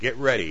Get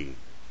ready.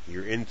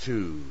 You're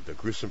into the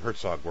Gruesome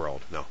Herzog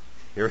world. No.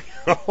 Here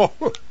we go.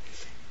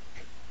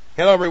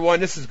 Hello,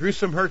 everyone. This is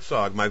Gruesome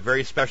Herzog. My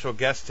very special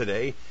guest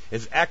today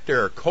is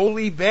actor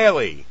Colley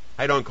Bailey.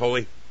 How you doing,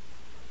 Colley?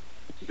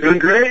 Doing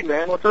great,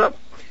 man. What's up?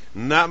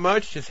 Not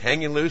much. Just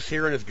hanging loose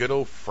here on this good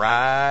old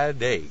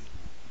Friday.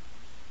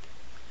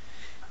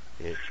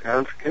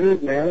 Sounds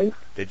good, man.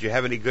 Did you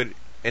have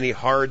any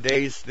hard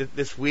days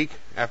this week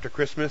after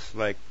Christmas?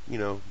 Like,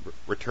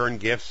 return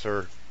gifts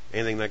or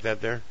anything like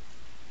that there?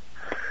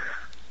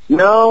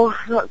 No,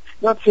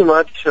 not too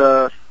much.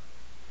 The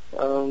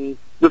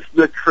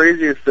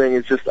craziest thing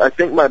is just I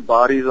think my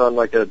body's on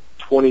like a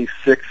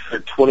 26 or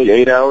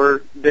 28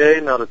 hour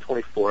day, not a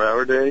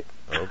 24-hour day.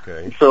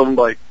 Okay. So I'm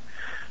like,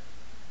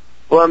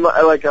 well,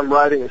 I'm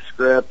writing a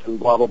script and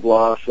blah blah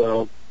blah.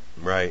 So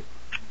right.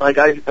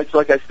 It's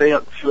like I stay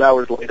up 2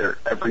 hours later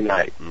every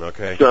night.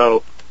 Okay.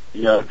 So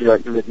it'd be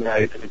like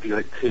midnight, and it'd be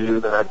like 2,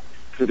 then I'd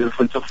do it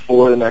until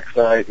 4 the next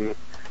night, and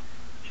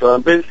so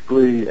I'm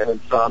basically an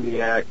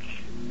insomniac,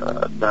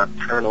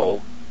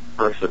 nocturnal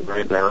person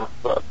right now.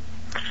 But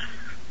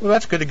well,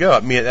 that's good to go.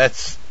 I mean,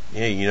 that's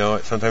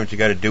sometimes you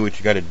got to do what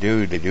you got to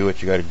do what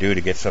you got to do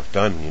to get stuff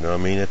done. You know what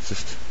I mean? It's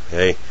just,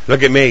 hey,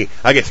 look at me.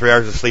 I get 3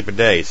 hours of sleep a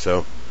day,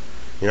 so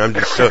I'm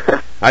just so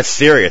I'm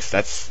serious.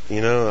 That's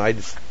I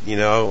just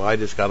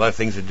got a lot of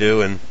things to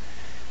do, and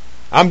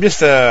I'm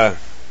just I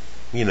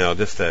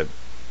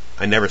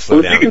never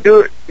slow down. If you can do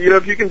it,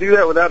 if you can do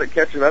that without it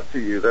catching up to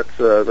you,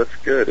 that's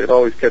good. It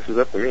always catches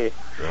up to me.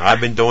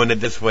 I've been doing it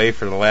this way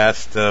for the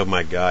last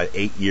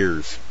 8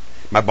 years.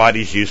 My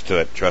body's used to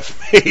it. Trust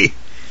me.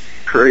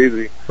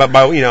 Crazy. But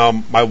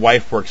my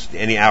wife works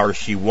any hours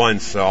she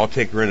wants, so I'll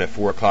take her in at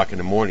 4:00 in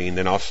the morning, and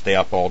then I'll stay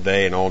up all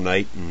day and all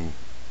night, and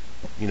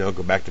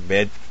go back to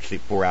bed,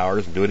 sleep 4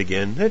 hours, and do it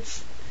again.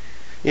 It's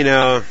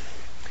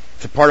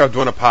it's a part of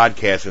doing a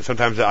podcast, and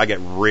sometimes I get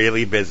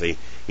really busy,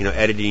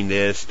 editing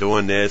this,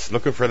 doing this,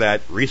 looking for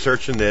that,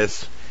 researching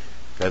this,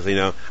 because,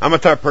 I'm a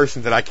type of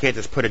person that I can't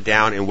just put it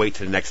down and wait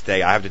till the next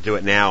day. I have to do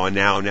it now and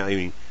now and now. I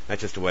mean,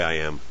 that's just the way I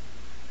am.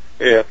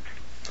 Yeah.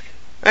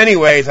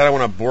 Anyways, I don't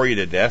want to bore you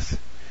to death.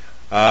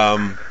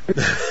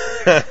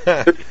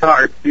 It's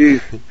hard,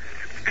 geez.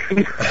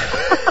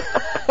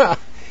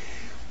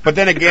 But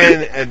then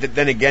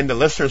again, the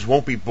listeners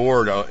won't be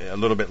bored a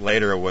little bit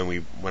later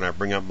when I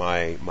bring up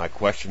my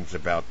questions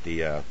about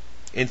the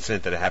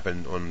incident that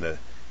happened on the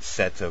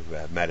set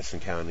of Madison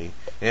County,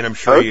 and I'm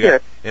sure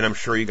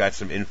you got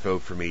some info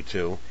for me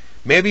too.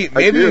 Maybe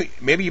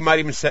you might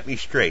even set me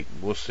straight.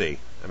 We'll see.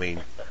 I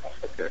mean,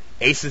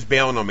 Ace is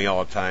bailing on me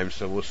all the time,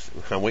 so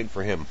I'm waiting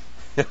for him.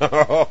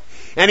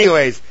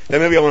 Anyways, the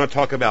movie I want to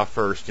talk about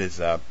first is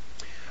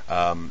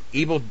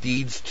Evil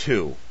Deeds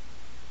 2.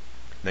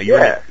 Now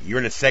you're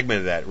in a segment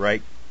of that,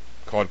 right?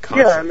 Called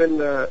I'm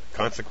in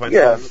Consequences.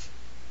 Yeah,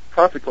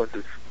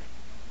 Consequences.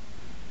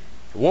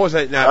 What was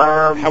that?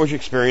 Now, how was your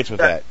experience with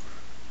that?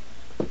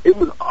 It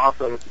was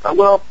awesome.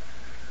 Well,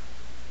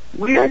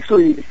 we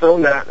actually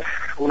filmed that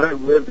when I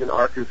lived in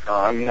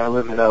Arkansas. I mean, I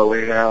live in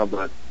LA now,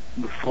 but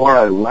before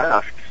I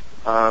left,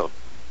 I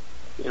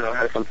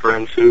had some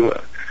friends who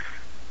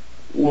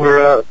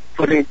were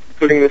putting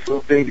this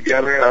little thing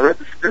together, and I read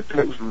the script,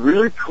 and it was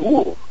really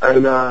cool.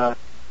 And it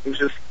was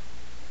just,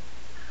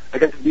 I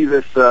got to be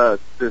this kind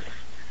of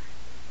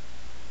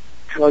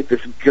like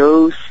this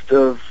ghost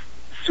of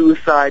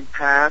suicide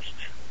past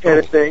kind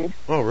of thing.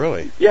 Oh,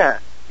 really? Yeah,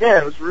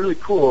 it was really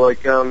cool.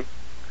 Like,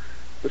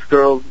 this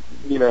girl's,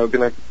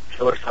 gonna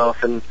kill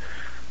herself, and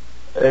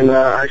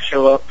I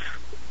show up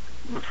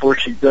before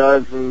she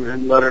does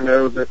and let her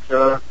know that,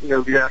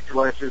 the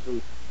afterlife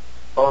isn't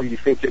all you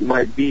think it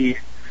might be.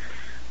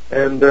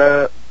 And,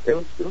 it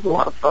was a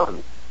lot of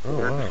fun. Oh,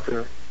 wow. Just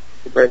to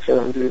branch out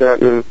and do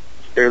that and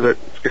scare the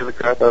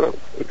crap out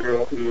of the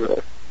girl who,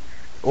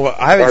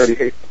 already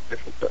hates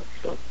different stuff,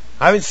 so.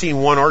 I haven't seen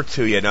 1 or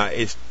 2 yet. Now,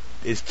 is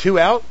 2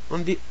 out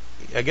on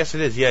I guess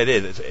it is. Yeah, it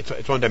is.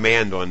 It's on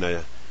demand on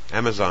the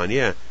Amazon.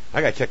 Yeah,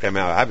 I gotta check them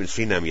out. I haven't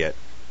seen them yet.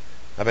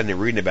 I've been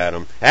reading about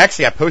them.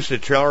 Actually, I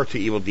posted a trailer to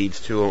Evil Deeds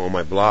 2 on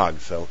my blog,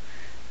 so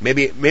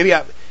maybe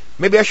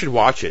I should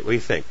watch it. What do you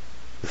think?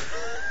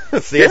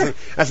 See, yeah,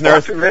 that's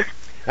another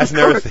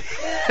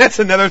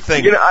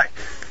thing.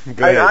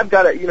 I've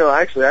got to,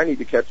 actually, I need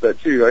to catch that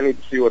too. I need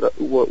to see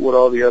what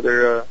all the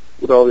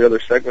other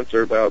segments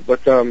are about. But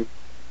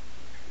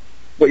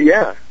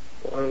yeah,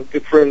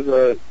 good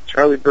friends,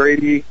 Charlie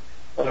Brady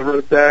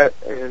wrote that,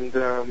 and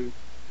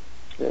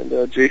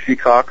J.C.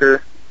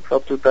 Cocker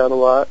helped with that a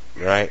lot.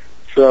 Right.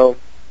 So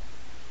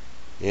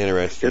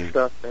interesting. Good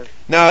stuff, man.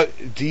 Now,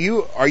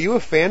 are you a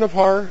fan of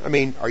horror? I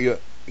mean, are you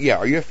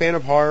a fan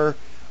of horror?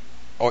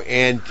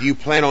 And do you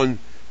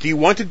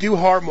want to do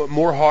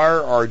more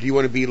horror, or do you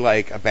want to be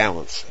like a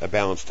balance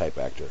type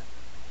actor?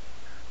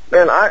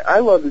 Man, I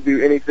love to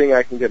do anything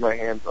I can get my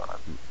hands on.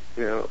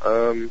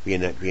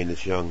 Being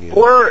this young. Yeah.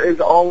 Horror is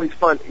always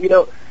fun.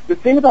 The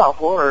thing about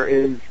horror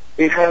is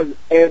it has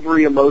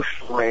every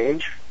emotional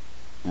range.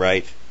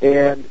 Right.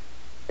 And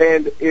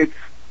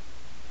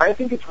I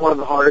think it's one of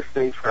the hardest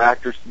things for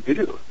actors to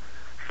do.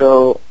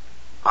 So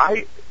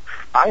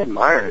I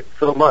admire it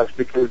so much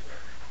because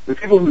the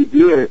people who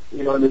do it,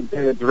 and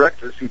the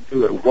directors who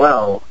do it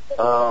well,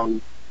 I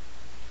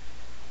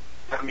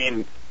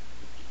mean,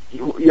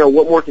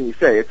 what more can you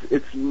say?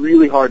 It's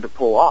really hard to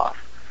pull off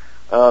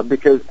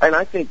because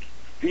I think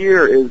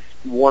fear is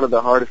one of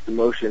the hardest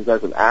emotions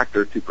as an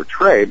actor to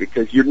portray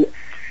because you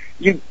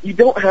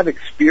don't have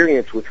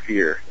experience with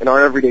fear in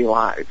our everyday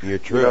lives. You're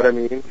true. You know what I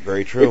mean?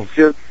 Very true. It's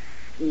just,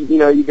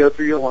 you go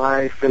through your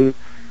life and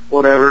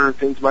whatever,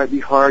 things might be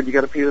hard, you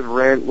got to pay the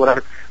rent,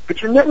 whatever,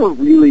 but you're never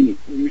really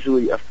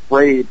usually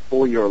afraid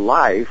for your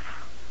life,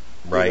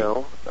 right?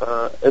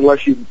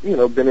 Unless you've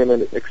been in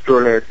an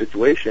extraordinary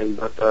situation.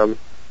 But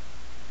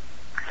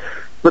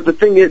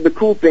the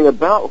cool thing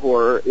about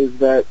horror is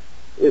that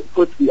it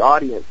puts the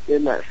audience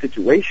in that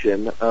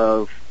situation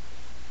of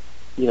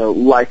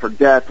life or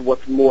death,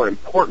 what's more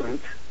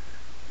important,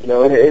 and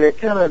it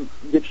kind of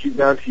gets you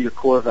down to your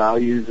core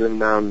values,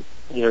 and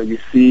you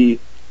see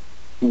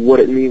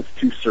what it means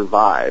to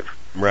survive.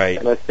 Right.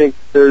 And I think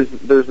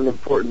that's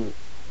important,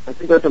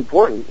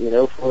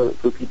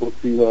 for people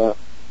to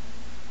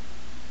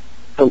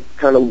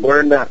kind of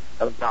learn that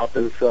about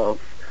themselves.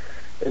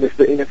 And if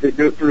they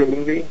do it through a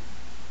movie,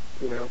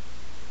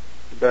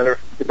 it's better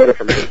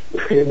for me.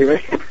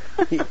 Anyway.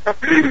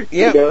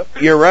 Yeah,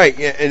 you're right.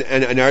 Yeah,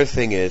 and another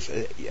thing is,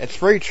 it's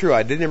very true.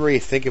 I didn't really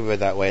think of it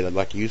that way,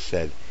 like you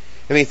said.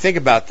 I mean, think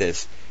about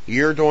this.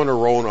 You're doing a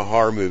role in a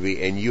horror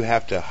movie, and you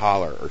have to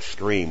holler or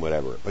scream,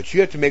 whatever. But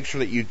you have to make sure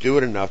that you do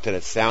it enough that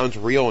it sounds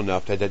real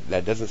enough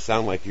that doesn't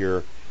sound like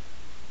you're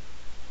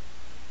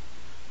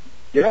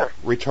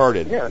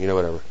retarded. Yeah.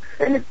 Whatever.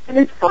 And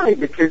it's funny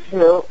because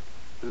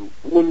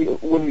when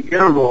you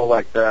get a role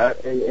like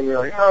that, and you're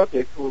like, oh,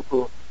 okay,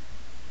 cool.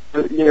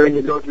 But, and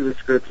you go through the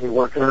script and you're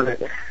working on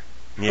it.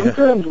 Yeah.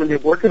 Sometimes when you're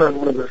working on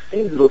one of those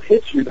scenes, it'll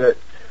hit you that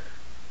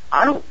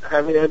I don't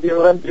have any idea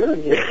what I'm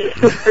doing here.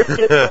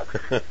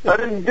 I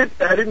didn't get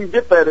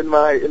that in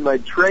my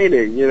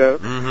training,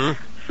 Mm-hmm.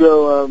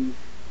 So,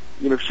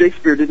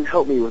 Shakespeare didn't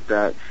help me with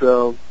that.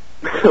 So,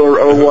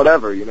 or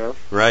whatever,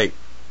 Right.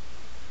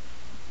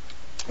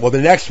 Well,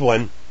 the next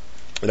one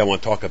that I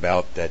want to talk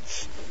about,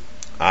 that's,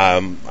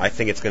 I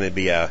think it's going to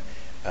be a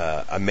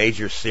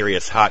major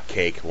serious hot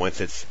cake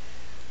once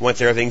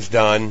everything's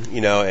done,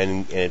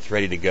 and it's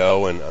ready to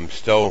go, and I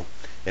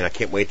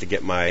can't wait to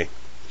get my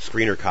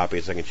screener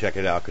copy so I can check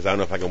it out, because I don't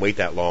know if I can wait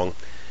that long.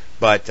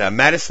 But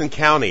Madison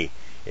County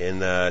in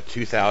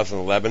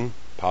 2011,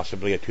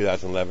 possibly a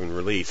 2011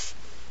 release,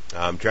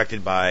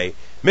 directed by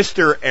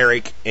Mr.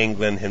 Eric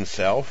England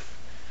himself,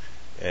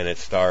 and it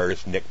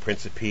stars Nick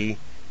Principe,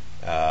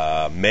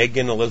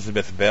 Megan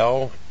Elizabeth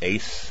Bell,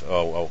 Ace,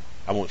 I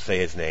won't say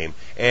his name,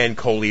 and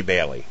Colley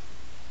Bailey.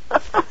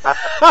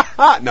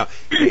 No,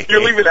 you're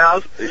leaving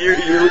Ace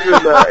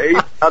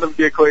out of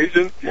the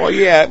equation. Well,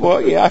 yeah.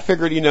 I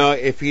figured,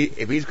 if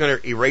he's going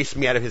to erase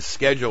me out of his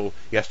schedule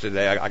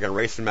yesterday, I can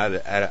erase him out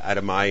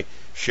of my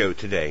show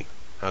today.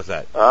 How's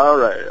that? All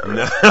right.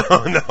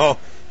 No,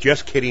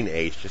 just kidding,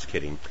 Ace. Just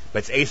kidding. But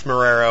it's Ace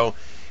Marrero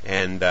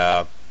and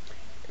of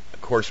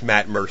course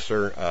Matt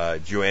Mercer,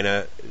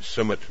 Joanna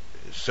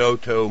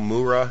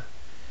Sotomura,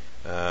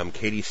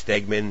 Katie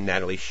Stegman,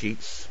 Natalie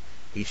Sheets.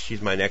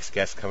 She's my next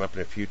guest coming up in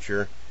the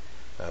future.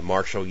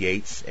 Marshall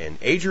Yates and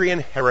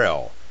Adrian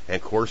Harrell, and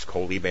of course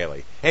Colley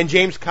Bailey and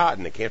James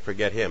Cotton. I can't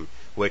forget him.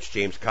 Which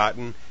James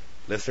Cotton,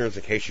 listeners,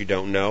 in case you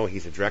don't know,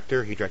 he's a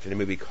director. He directed a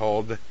movie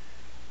called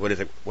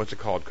What's it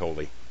called,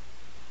 Colley?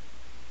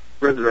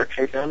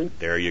 Resurrection County.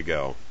 There you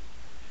go.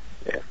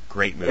 Yeah.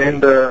 Great movie.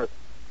 And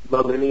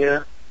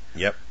Millennia.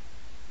 Yep.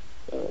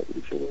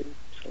 Recently,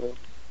 so.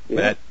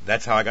 Yeah.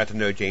 That's how I got to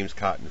know James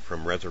Cotton,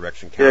 from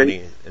Resurrection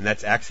County, and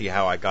that's actually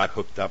how I got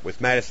hooked up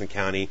with Madison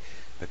County,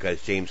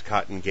 because James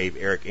Cotton gave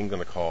Eric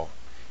England a call,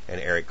 and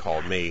Eric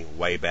called me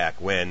way back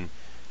when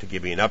to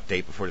give me an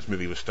update before this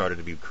movie was started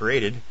to be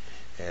created,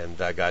 and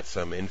I got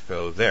some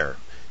info there.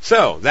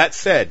 So, that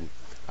said,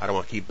 I don't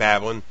want to keep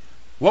babbling.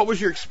 What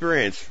was your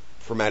experience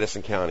for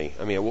Madison County?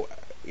 I mean,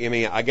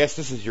 I guess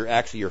this is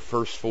your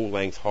first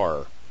full-length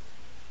horror.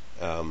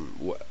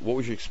 What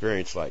was your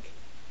experience like?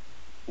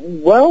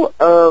 Well,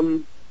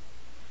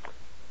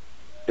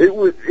 it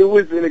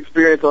was an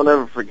experience I'll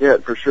never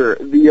forget, for sure.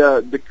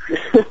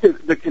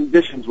 The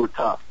conditions were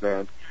tough,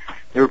 man.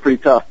 They were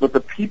pretty tough, but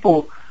the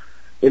people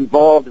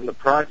involved in the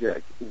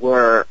project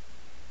were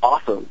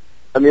awesome.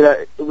 I mean,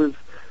 it was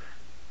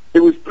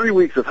 3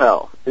 weeks of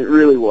hell. It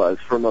really was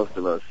for most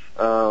of us.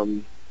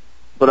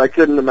 But I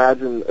couldn't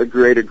imagine a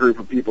greater group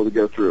of people to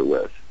go through it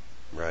with.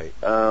 Right.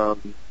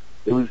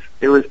 It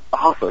was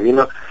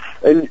awesome,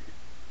 and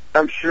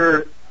I'm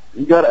sure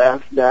you got to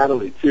ask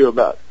Natalie too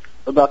about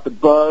the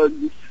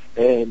bugs,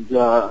 and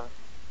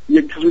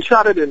because we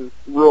shot it in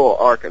rural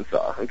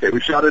Arkansas. Okay,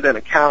 we shot it in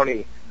a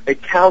county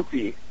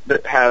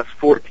that has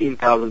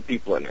 14,000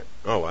 people in it.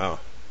 Oh wow.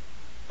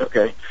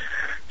 Okay,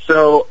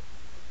 so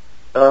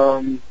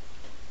and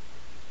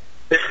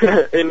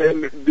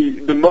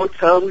the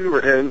motel we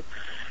were in,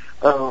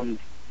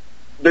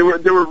 they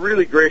were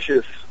really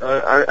gracious.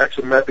 I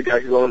actually met the guy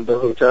who owned the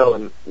hotel,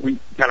 and we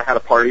kind of had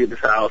a party at his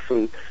house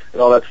and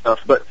all that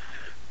stuff. But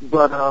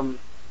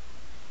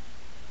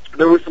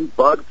there were some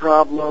bug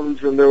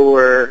problems, and there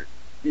were,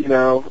 you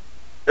know,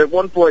 at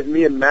one point,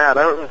 me and Matt,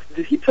 I don't know,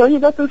 did he tell you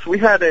about this? We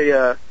had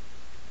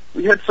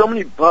so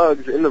many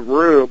bugs in the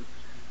room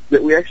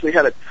that we actually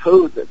had a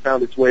toad that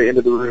found its way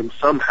into the room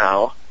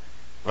somehow.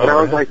 And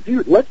I was like,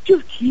 dude, let's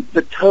just keep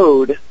the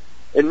toad,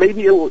 and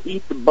maybe it will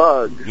eat the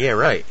bugs. Yeah,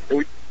 right. And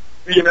we,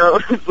 you know,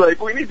 it's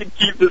like, we need to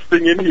keep this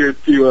thing in here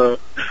to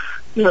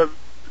have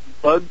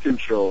bug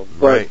control.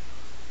 Right.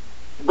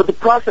 But the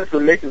process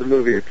of making the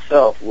movie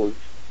itself was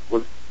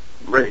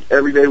great.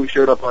 Every day we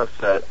showed up on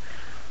set,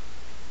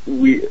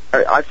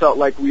 I felt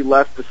like we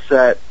left the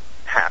set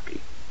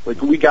happy.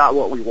 Like, we got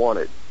what we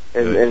wanted.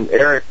 And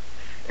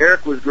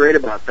Eric was great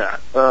about that.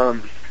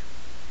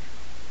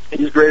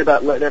 He's great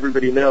about letting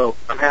everybody know,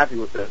 I'm happy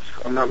with this.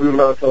 I'm not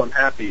moving on until I'm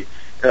happy,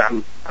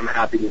 and I'm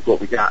happy with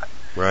what we got.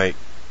 Right.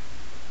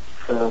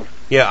 So,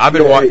 yeah, I've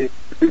been watching.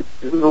 There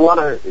was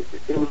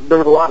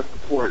a lot of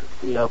support,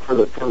 you know, for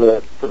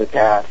the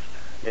cast,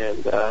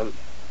 and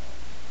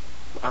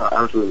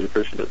I was really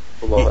appreciative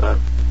of all that.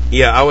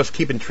 Yeah, I was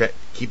keeping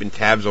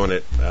tabs on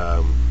it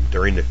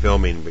during the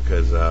filming,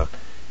 because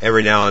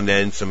every now and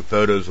then some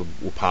photos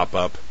will pop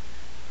up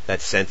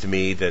that's sent to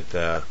me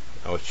that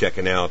I was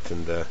checking out,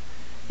 and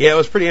yeah, it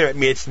was pretty. I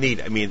mean, it's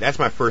neat. I mean, that's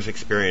my first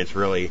experience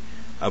really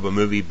of a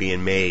movie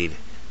being made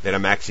that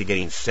I'm actually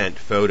getting sent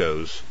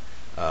photos.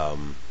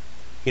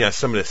 You know,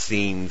 some of the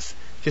scenes,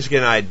 just to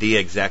get an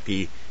idea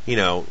exactly, you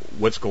know,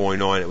 what's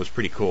going on. It was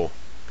pretty cool.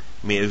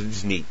 I mean, it was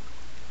just neat.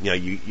 You know,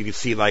 you can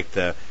see like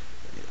the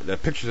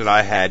pictures that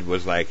I had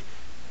was like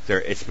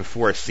it's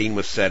before a scene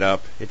was set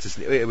up. It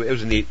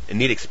was a neat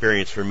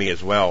experience for me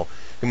as well.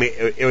 I mean,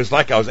 it was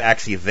like I was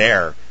actually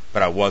there,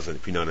 but I wasn't,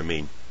 if you know what I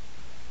mean.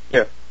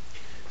 Yeah.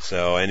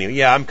 So anyway,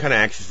 yeah, I'm kind of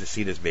anxious to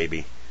see this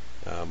baby.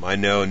 I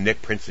know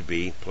Nick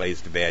Principe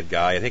plays the bad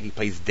guy. I think he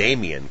plays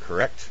Damien,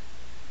 correct?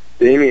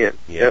 Damien.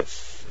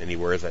 Yes. Yep. And he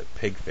wears that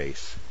pig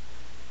face.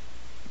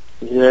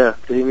 Yeah,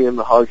 Damien,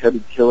 the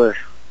hog-headed killer.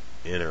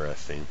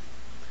 Interesting.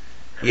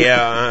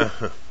 Yeah,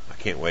 I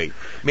can't wait.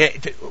 Man,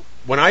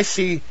 when I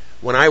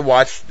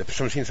watch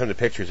some of the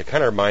pictures, it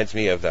kind of reminds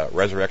me of the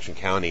Resurrection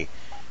County,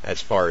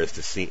 as far as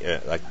the scene,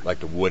 like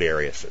the wood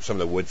areas, some of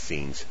the wood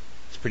scenes.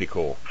 It's pretty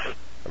cool.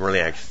 I'm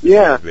really anxious to see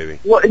this baby.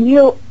 Well, and you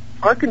know,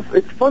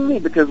 it's funny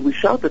because we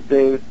shot the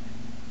thing,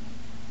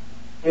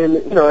 and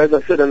you know, as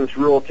I said, in this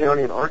rural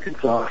county in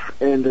Arkansas,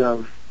 and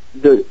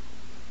the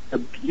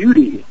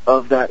beauty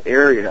of that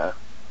area,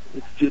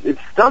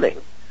 it's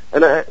stunning.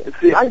 And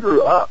I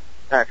grew up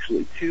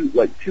actually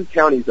two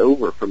counties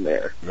over from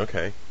there.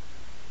 Okay.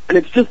 And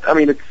it's just, I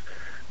mean, it's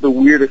the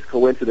weirdest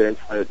coincidence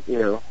that, you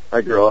know,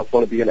 I grow up,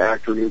 want to be an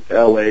actor, move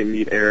to LA,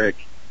 meet Eric,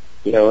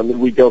 you know, and then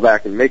we go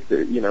back and meet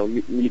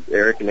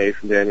Eric and Ace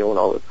and Daniel and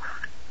all this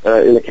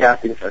in the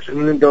casting session,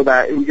 and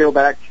then we go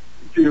back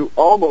to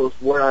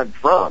almost where I'm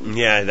from.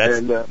 Yeah, that's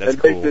and cool.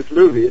 make this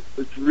movie.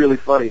 It's really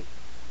funny.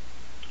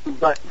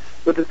 But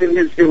the thing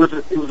is, it was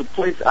a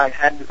place I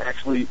hadn't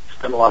actually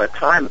spent a lot of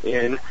time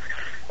in,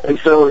 and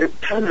so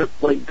it kind of,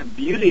 like, the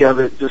beauty of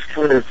it just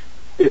kind of,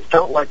 it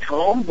felt like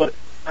home, but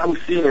I was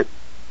seeing it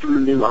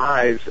through new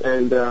eyes,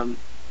 and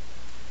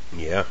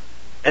yeah,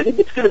 I think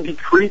it's going to be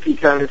creepy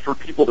kind of for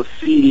people to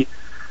see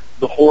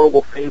the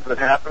horrible things that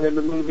happen in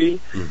the movie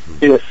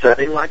in a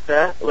setting like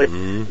that. Like,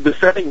 the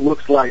setting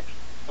looks like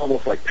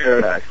almost like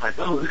paradise. Like,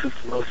 oh, this is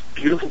the most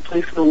beautiful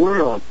place in the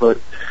world, but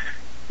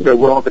you know,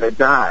 we're all going to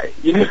die.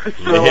 You know?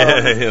 So,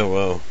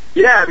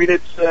 yeah, I mean,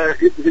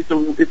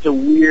 it's a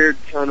weird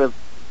kind of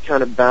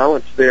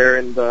balance there,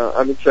 and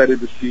I'm excited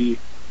to see,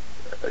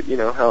 you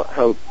know,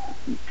 how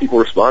people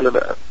respond to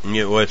that.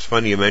 Yeah, well, it's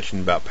funny you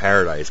mentioned about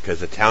paradise,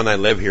 because the town I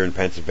live here in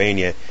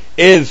Pennsylvania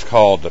is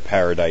called the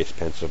Paradise,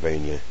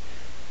 Pennsylvania.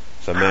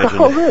 So imagine.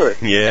 Oh, really?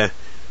 Yeah,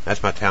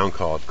 that's my town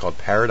called. It's called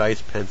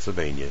Paradise,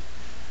 Pennsylvania.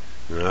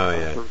 Oh,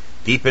 yeah.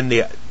 Deep in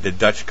the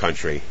Dutch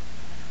country.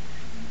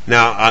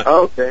 Now,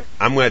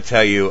 I'm going to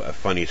tell you a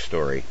funny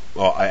story.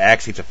 Well,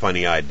 actually, it's a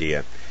funny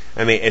idea.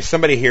 I mean, if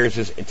somebody hears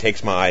this and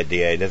takes my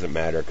idea, it doesn't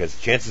matter, because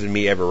the chances of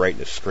me ever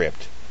writing a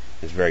script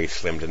is very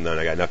slim to none.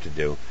 I got enough to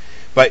do.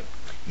 But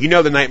you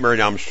know the Nightmare on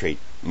Elm Street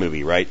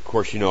movie, right? Of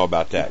course you know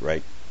about that,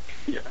 right?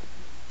 Yeah.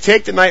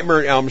 Take the Nightmare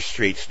on Elm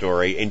Street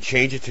story and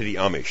change it to the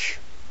Amish.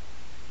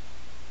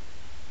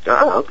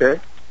 Ah, okay.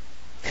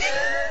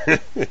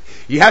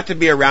 You have to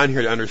be around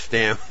here to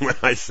understand when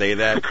I say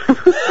that.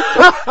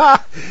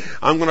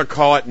 I'm going to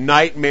call it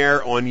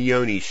Nightmare on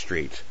Yoni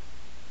Street.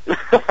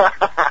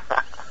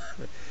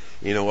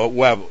 You know,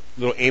 well,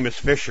 little Amos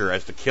Fisher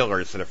as the killer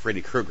instead of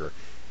Freddy Krueger.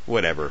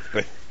 Whatever.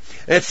 But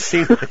it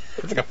seems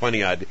it's like a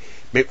funny idea.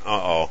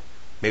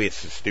 Maybe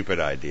it's a stupid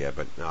idea,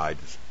 but no, I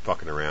just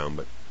fucking around,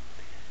 but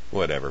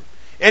whatever.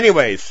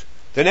 Anyways,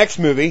 the next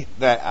movie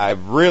that I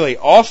really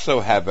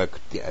also have a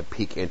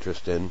peak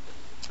interest in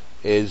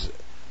is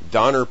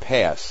Donner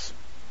Pass.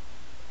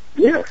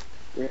 Yeah.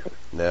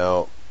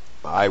 Now,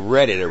 I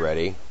read it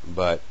already,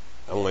 but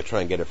I want to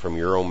try and get it from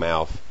your own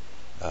mouth.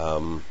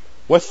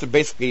 What's the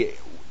basically?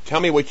 Tell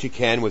me what you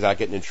can without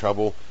getting in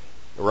trouble.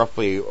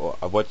 Roughly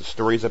of what the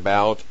story's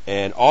about,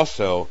 and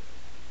also,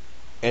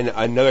 and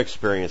another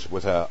experience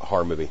with a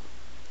horror movie.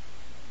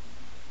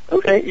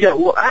 Okay, yeah.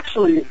 Well,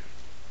 actually,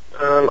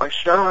 I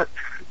shot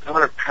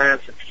Donner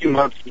Pass a few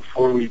months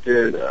before we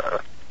did.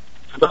 So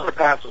Donner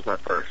Pass was my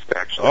first,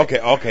 actually.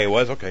 Okay, it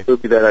was okay.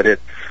 Movie that I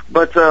did,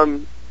 but for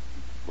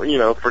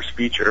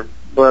Speecher.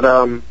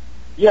 But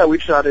yeah, we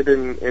shot it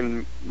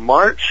in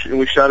March, and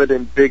we shot it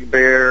in Big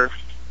Bear,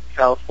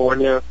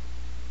 California,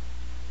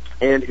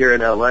 and here in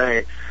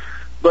LA.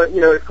 But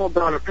it's called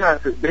Donner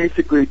Pass. It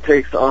basically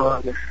takes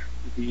on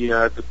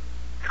the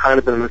kind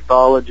of the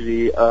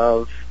mythology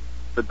of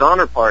the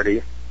Donner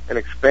Party and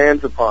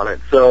expands upon it.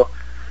 So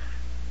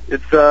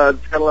it's got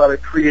a lot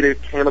of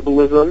creative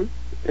cannibalism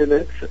in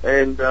it,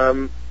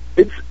 and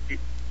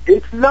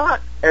it's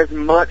not as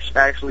much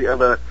actually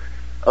of a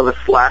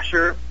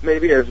slasher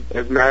maybe as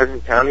Madison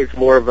County. It's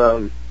more of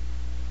a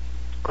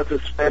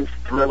suspense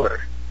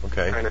thriller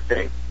kind of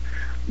thing.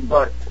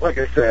 But like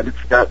I said,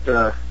 it's got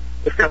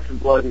some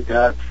blood and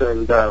guts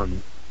and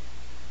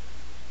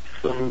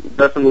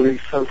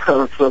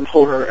some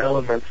horror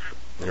elements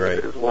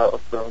as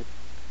well. So.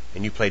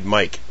 And you played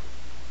Mike.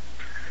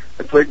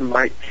 I played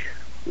Mike.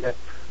 Yeah.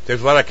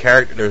 There's a lot of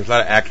there's a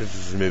lot of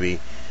actresses in the movie,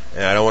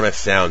 and I don't want to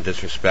sound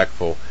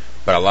disrespectful,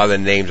 but a lot of the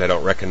names I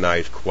don't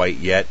recognize quite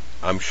yet.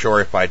 I'm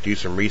sure if I do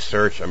some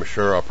research, I'm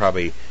sure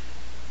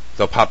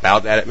they'll pop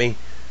out at me.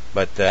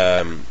 But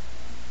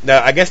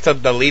now I guess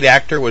the lead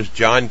actor was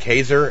John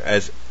Kaiser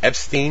as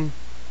Epstein.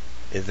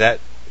 Is that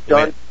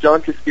John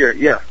Kaspir?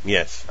 Yeah.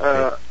 Yes.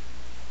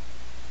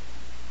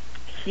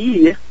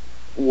 He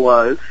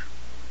was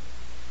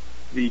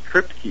the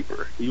Crypt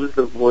Keeper. He was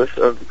the voice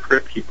of the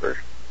Crypt Keeper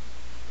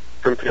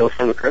from Tales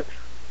from the Crypt.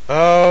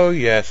 Oh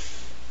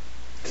yes.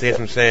 See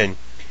what I'm saying?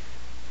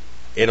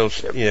 You're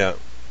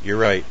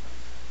right.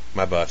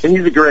 My bust. And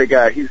he's a great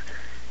guy. He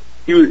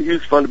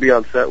was fun to be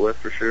on set with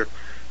for sure.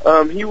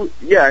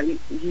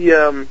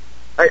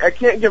 I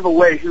can't give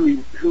away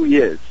who he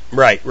is.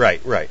 Right,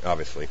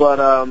 obviously. But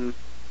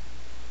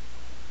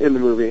in the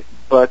movie,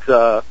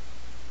 but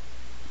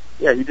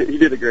he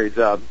did a great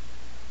job.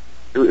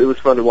 It was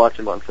fun to watch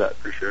him on set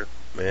for sure.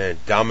 Man,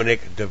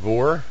 Dominic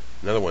DeVore,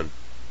 another one.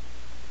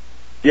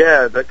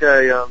 Yeah, that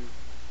guy.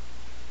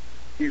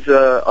 He's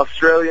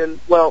Australian.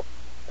 Well,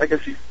 I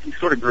guess he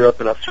sort of grew up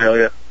in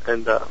Australia,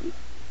 and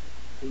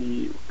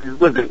he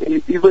lived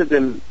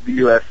in the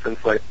U.S.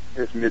 since like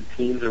his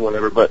mid-teens or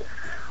whatever. But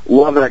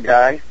love that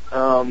guy.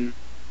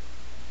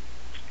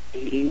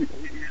 He's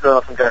an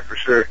awesome guy for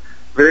sure.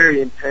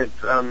 Very intense.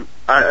 I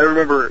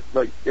remember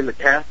like in the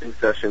casting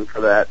session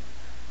for that,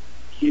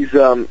 he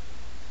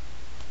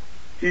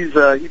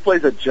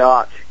plays a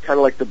jock, kind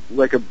of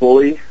like a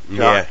bully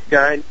jock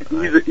guy.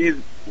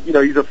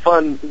 He's a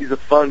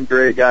fun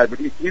great guy, but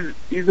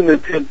he's an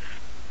intense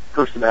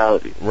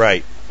personality.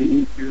 Right.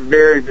 He's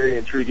very, very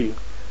intriguing.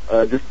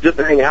 Just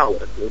to hang out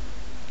with.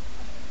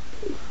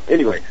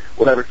 Anyway,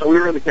 whatever. So we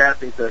were in the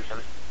casting session,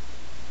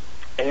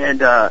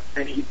 and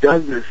he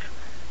does this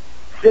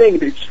thing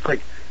that's just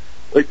like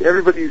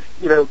everybody's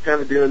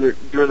kind of doing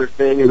their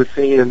thing in the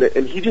scene,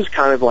 and he just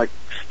kind of like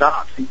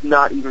stops. He's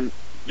not even,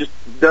 just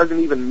doesn't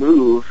even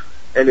move,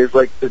 and is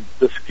like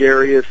the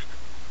scariest,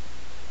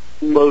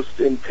 most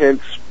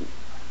intense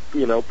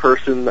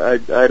person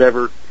I'd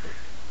ever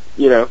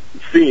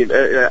seen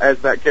as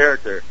that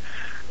character.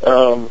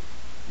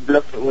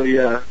 Definitely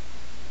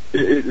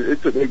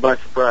it took me by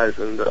surprise,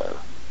 and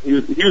he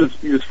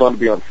was fun to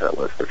be on set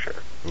with for sure.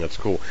 That's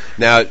cool.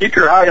 Now keep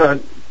your eye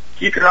on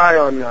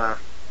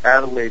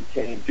Adelaide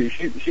Kane too.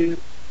 She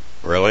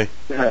really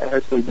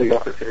has some big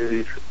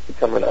opportunities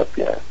coming up.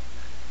 Yeah.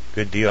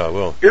 Good deal. I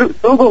will.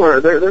 Google her.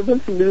 There've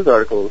been some news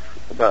articles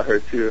about her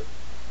too.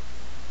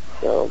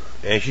 So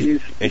and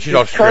she's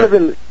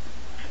Australian.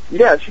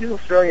 Kind of she's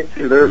Australian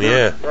too. There's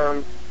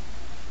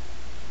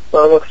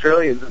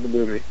Australians in the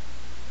movie.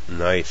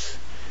 Nice.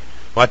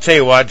 Well, I'll tell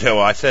you what, though,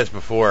 I said this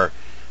before,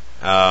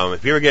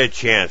 if you ever get a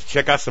chance,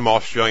 check out some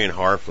Australian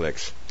horror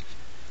flicks.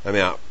 I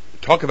mean,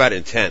 talk about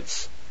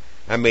intense.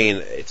 I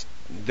mean,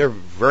 they're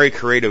very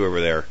creative over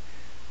there.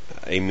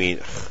 I mean,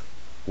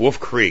 Wolf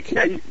Creek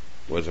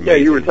was amazing. Yeah,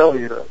 you were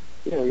telling me that.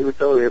 Yeah, you were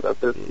telling me about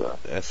this.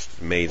 That's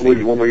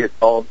amazing. When we get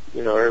called,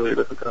 earlier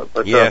to hook up.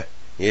 But, yeah.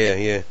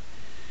 Yep.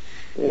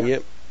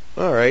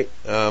 All right.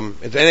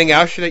 Is there anything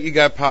else that you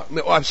got?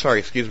 I'm sorry.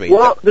 Excuse me.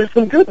 Well, there's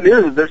some good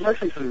news. There's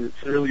actually some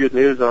really good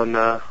news on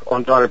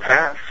Donner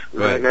Pass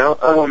right now.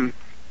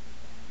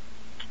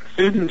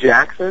 Susan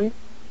Jackson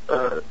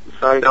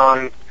signed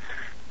on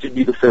to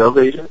be the sales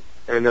agent,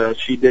 and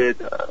she's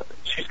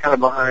kind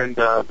of behind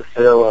the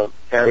sale of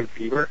Cabin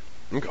Fever.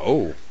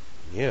 Oh,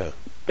 yeah.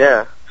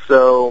 Yeah.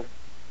 So,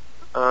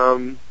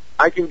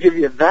 I can give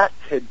you that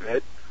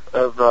tidbit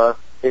of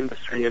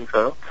industry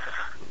info.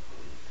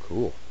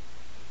 Cool.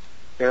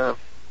 Yeah.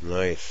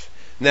 Nice.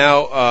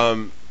 Now,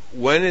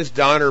 when is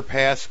Donner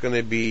Pass going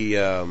to be?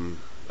 I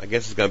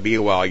guess it's going to be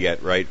a while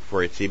yet, right?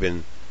 Before it's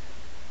even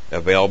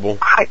available.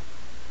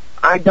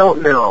 I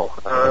don't know.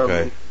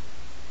 Okay.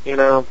 you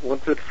know,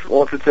 once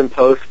it's in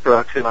post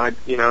production,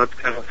 it's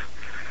kind of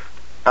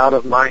out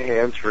of my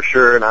hands for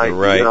sure, and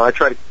I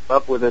try to keep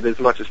up with it as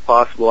much as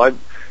possible.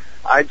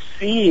 I've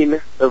seen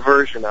a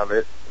version of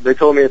it. They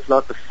told me it's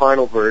not the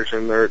final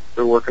version. They're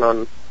working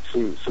on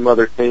some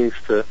other things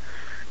to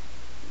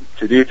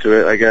do to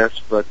it, I guess.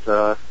 But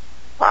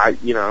I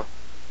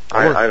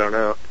don't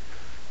know.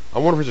 I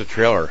wonder if it's a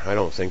trailer. I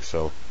don't think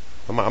so.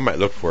 I might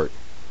look for it.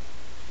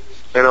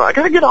 I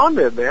gotta get on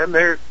them, man.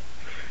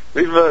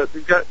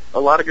 They've got a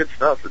lot of good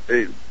stuff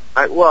that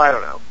I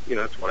don't know.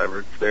 It's whatever.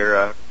 It's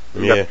their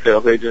they've got the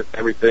sales agent and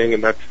everything,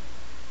 and that's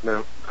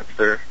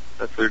their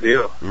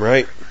deal.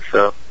 Right.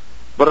 So,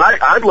 but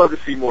I'd love to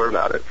see more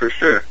about it for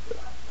sure.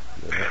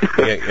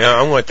 Yeah,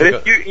 I want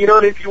to.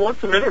 If you want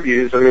some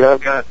interviews, I mean,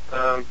 I've got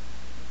a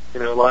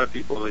lot of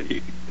people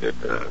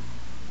that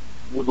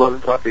would love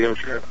to talk to you, I'm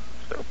sure.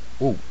 So.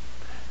 Ooh.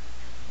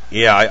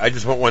 Yeah, I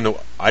just went on the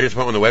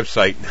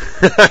website.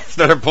 I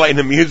started playing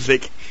the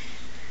music.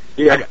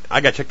 Yeah,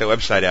 I got to check the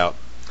website out.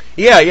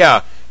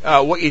 Yeah.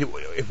 What you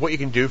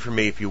can do for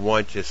me if you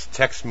want, just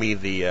text me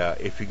if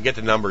you can get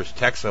the numbers,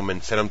 text them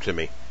and send them to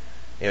me.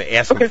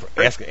 Ask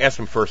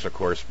them first, of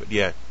course. But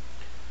yeah,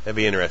 that'd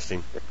be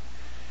interesting.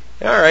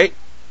 All right.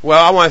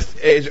 Well,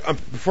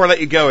 before I let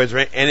you go, is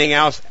there anything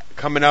else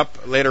coming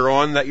up later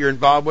on that you're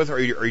involved with, or are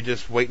you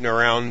just waiting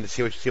around to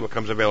see what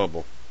comes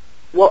available?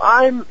 Well,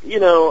 I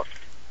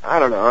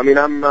don't know. I mean,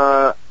 I'm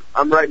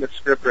writing a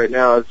script right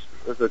now,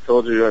 as I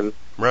told you, and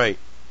right.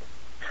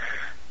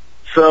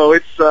 So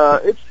it's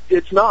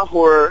not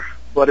horror,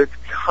 but it's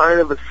kind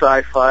of a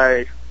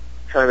sci-fi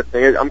kind of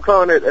thing. I'm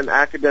calling it an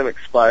academic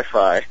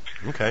spy-fi.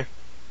 Okay.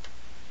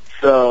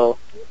 So,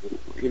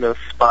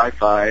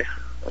 spy-fi.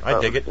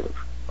 I dig it.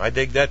 I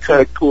dig that too.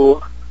 Kind of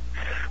cool.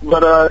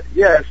 But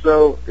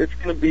so it's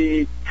going to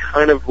be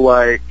kind of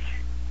like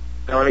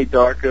Donnie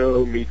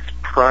Darko meets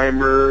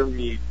Primer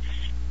meets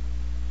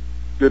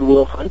Good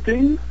Will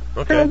Hunting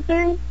kind of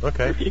thing.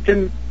 Okay. If you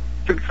can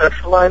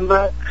conceptualize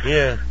that.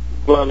 Yeah.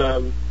 But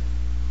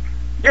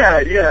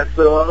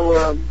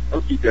so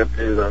I'll keep you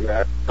updated on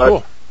that. But,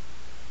 cool.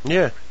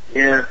 Yeah.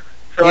 Yeah.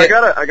 So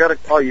yeah. I gotta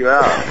call you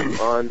out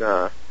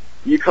on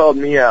you called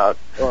me out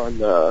on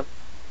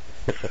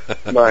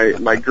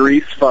my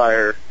grease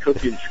fire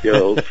cooking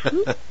skills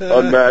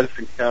on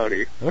Madison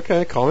County.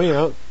 Okay, call me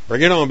out.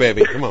 Bring it on,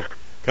 baby. Come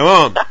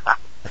on.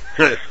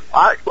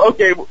 I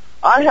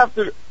have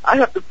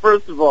to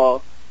first of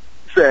all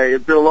say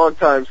it's been a long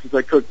time since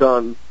I cooked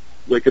on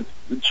like a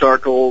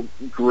charcoal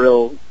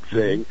grill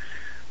thing,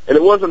 and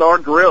it wasn't our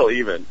grill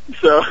even.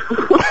 So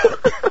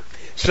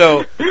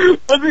it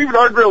wasn't even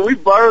our grill. We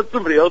borrowed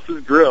somebody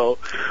else's grill.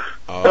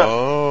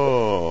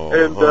 Oh.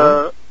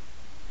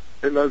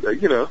 And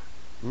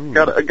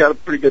I got a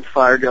pretty good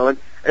fire going.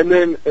 And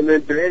then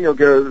Daniel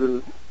goes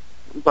and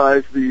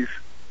buys these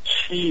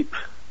cheap,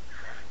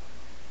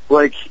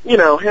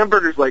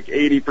 hamburgers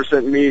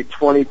 80% meat,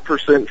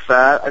 20%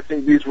 fat. I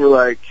think these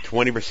were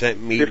 20%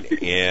 meat.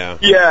 50. Yeah.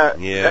 Yeah.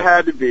 It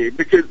had to be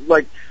because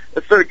I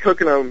started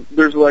cooking them.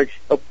 There's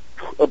a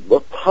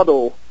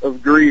puddle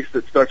of grease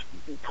that starts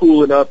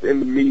pooling up in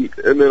the meat,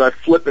 and then I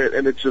flip it,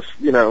 and it's just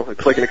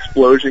it's like an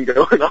explosion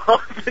going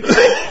off.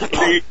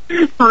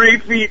 It's 3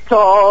 feet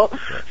tall.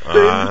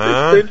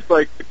 It singed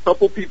a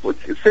couple people.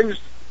 It singed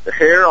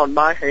hair on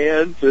my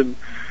hands and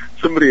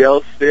somebody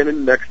else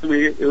standing next to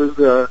me. It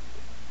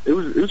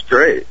was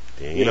great.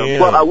 Damn.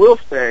 But I will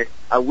say,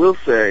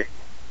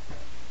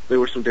 they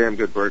were some damn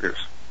good burgers.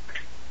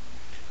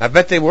 I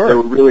bet they were. They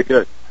were really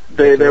good.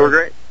 They were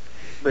great.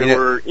 They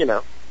were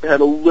they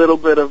had a little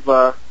bit of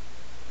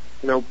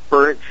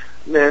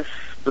burntness,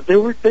 but they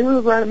were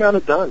the right amount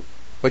of done.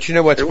 But you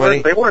know what's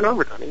funny? They weren't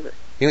overdone either.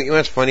 You know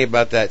what's funny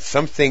about that?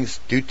 Some things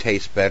do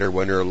taste better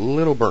when they're a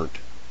little burnt.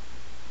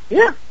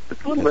 Yeah,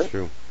 it's a little bit. That's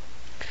true.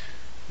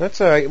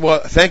 That's all right. Well,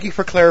 thank you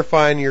for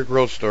clarifying your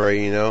grill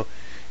story.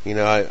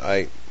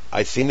 I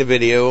seen the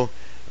video.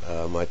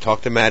 I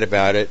talked to Matt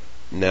about it.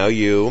 Now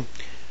you.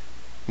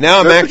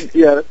 Now I'm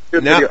actually. Yeah, that's a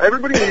good video.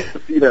 Everybody needs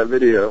to see that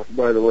video,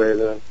 by the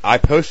way. I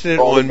posted it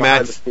on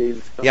Matt's.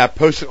 Yeah, I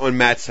posted it on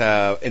Matt's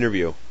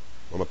interview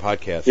on my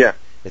podcast. Yeah,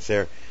 it's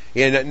there.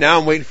 Yeah, now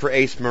I'm waiting for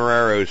Ace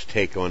Marrero's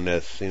take on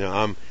this.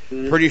 I'm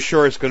pretty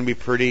sure it's going to be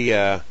pretty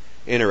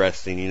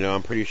interesting.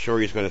 I'm pretty sure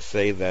he's going to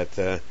say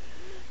that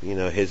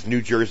his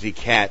New Jersey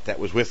cat that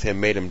was with him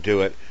made him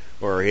do it,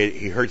 or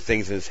he heard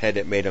things in his head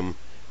that made him.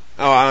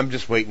 Oh, I'm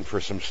just waiting for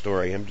some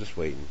story. I'm just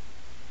waiting.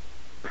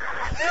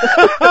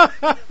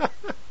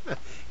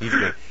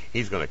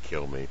 He's gonna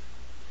kill me.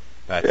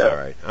 That's all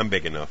right. I'm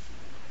big enough.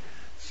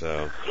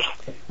 So,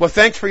 well,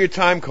 thanks for your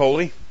time,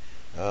 Colley.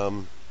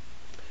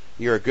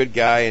 You're a good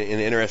guy and an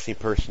interesting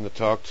person to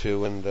talk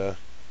to, and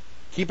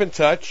keep in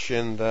touch.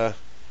 And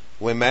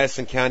when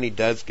Madison County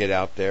does get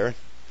out there,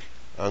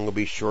 I'm gonna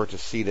be sure to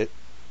see it.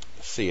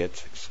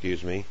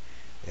 Excuse me,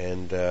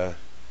 and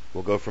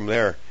we'll go from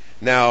there.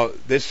 Now,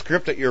 this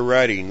script that you're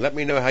writing, let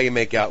me know how you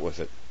make out with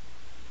it.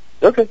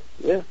 Okay,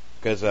 yeah.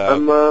 Because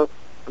I'm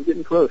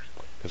getting close.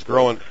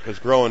 Because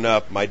growing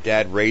up, my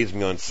dad raised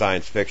me on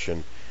science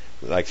fiction,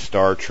 like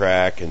Star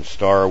Trek and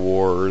Star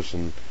Wars,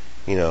 and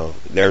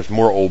there's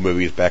more old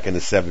movies back in the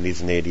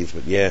 70s and 80s.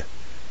 But yeah,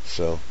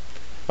 so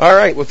all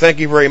right. Well, thank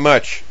you very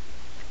much.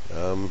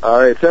 All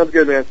right, sounds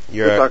good, man.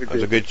 It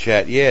was a good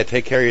chat. Yeah,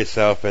 take care of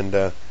yourself, and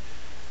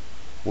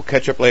we'll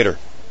catch up later.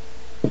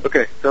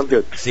 Okay, sounds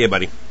good. See you,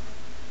 buddy.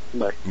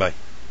 Bye. Bye.